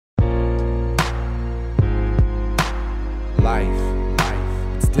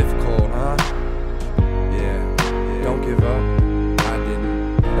life, it's difficult, huh? Yeah, don't give up, I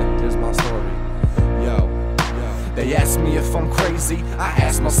didn't. Here's my story. Yo, they ask me if I'm crazy, I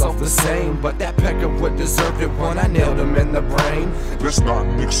ask myself the same. But that pecker would deserve it when I nailed him in the brain. That's not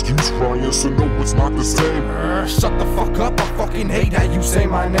an excuse, Ryan, so no, it's not the same. Shut the fuck up, I fucking hate how you say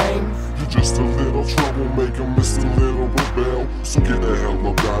my name. You're just a little troublemaker, Mr. Little Rebel. So get the hell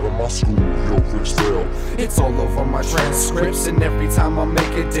up out of my school, yo, Rich Dale. It's all over my transcripts, and every time I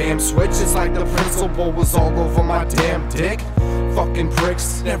make a damn switch, it's like the principal was all over my damn dick. Fucking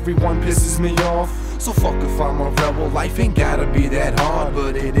pricks, everyone pisses me off. So fuck if I'm a rebel, life ain't gotta be that hard,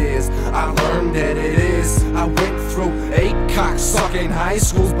 but it is. I learned that it is. I went through 8 cocksucking high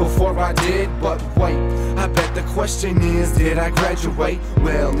schools before I did, but wait, I bet the question is, did I graduate?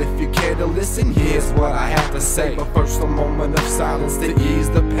 Well, if you care to listen, here's what I have to say. But first, a moment of silence to ease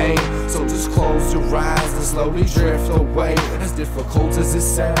the pain. So just close your eyes and slowly drift away. As difficult as it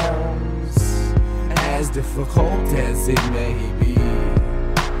sounds, as difficult as it may be,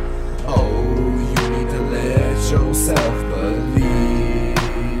 oh, you need to let yourself believe.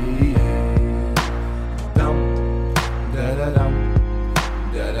 Dum, da da dum,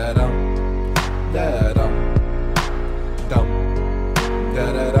 da da dum, da dum, dum, da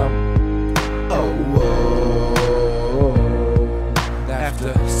da dum. Oh, whoa.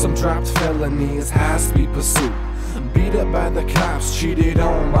 After some dropped felonies, high-speed pursuit, beat up by the cops, cheated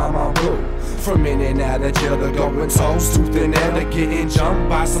on by my boo. From in and out of jail to going toes tooth and nail to getting jumped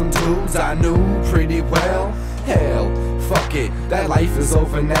by some dudes I knew pretty well. Hell, fuck it, that life is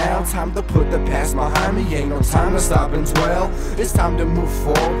over now. Time to put the past behind me, ain't no time to stop and dwell. It's time to move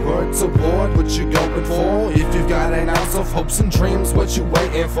forward toward what you're going for. If you've got an ounce of hopes and dreams, what you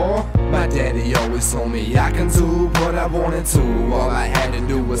waiting for? My daddy always told me I can do what I wanted to. All I had to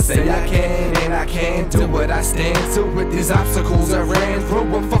do was say I can, and I can do what I stand to. With these obstacles I ran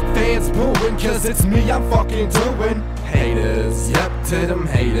through, and fuck fans booing, cause it's me I'm fucking doing. Haters, yep, to them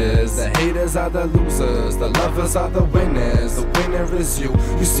haters. The haters are the losers, the lovers are the winners. The winner is you.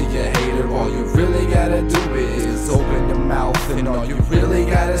 You see a hater, all you really gotta do is open your mouth, and all you really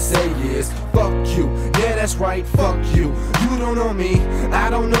gotta say is fuck you. Yeah, that's right, fuck you. You don't know me, I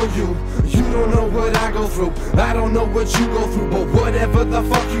don't know you. You don't know what I go through, I don't know what you go through. But whatever the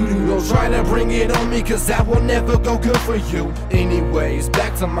fuck you do, don't try to bring it on me, cause that will never go good for you. Anyways,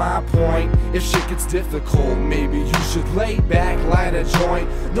 back to my point. If shit gets difficult, maybe you should lay back, light a joint.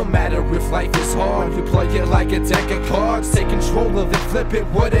 No matter if life is hard, you play it like a deck of cards. Take control of it, flip it,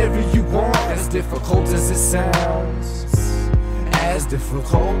 whatever you want. As difficult as it sounds, as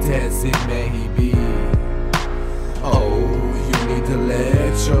difficult as it may be, oh, you need to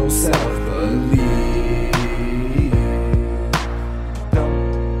let yourself believe.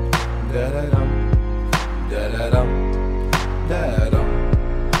 Dum, da da dum, da da dum, da dum,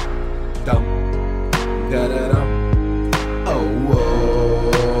 dum, da da dum.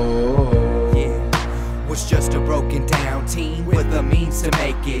 Was just a broken down teen with the means to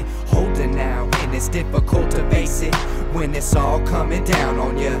make it. Holding out, and it's difficult to face it when it's all coming down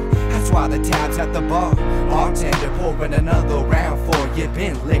on you. That's why the tabs at the bar, bartender pouring another round for you.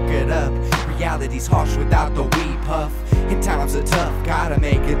 Been liquored up, reality's harsh without the weed puff. And times are tough, gotta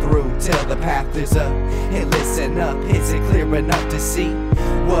make it through till the path is up. And listen up, is it clear enough to see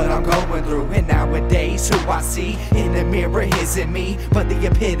what I'm going through? And nowadays who I see in the mirror isn't me, but the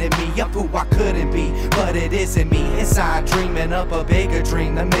epitome of who I couldn't be. But it isn't me, inside dreaming up a bigger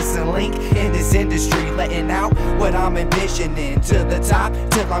dream. The missing link in this industry, letting out what I'm envisioning. To the top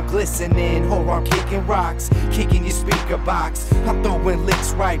till I'm glistening, or I'm kicking rocks, kicking your speaker box. I'm throwing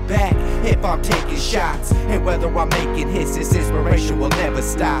licks right back if I'm taking shots. And whether I'm making hits, this inspiration will never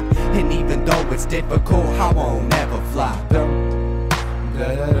stop. And even though it's difficult, I won't ever flop. Dum,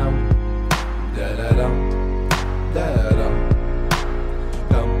 da da dum, da da dum, da da dum,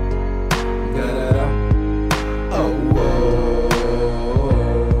 dum, da da dum. Oh, whoa.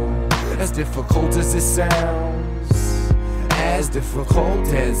 As difficult as it sounds, as difficult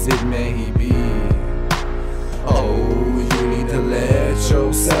as it may be, oh, you need to let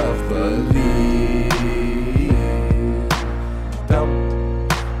yourself believe. Dum,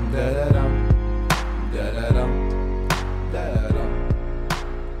 da da da.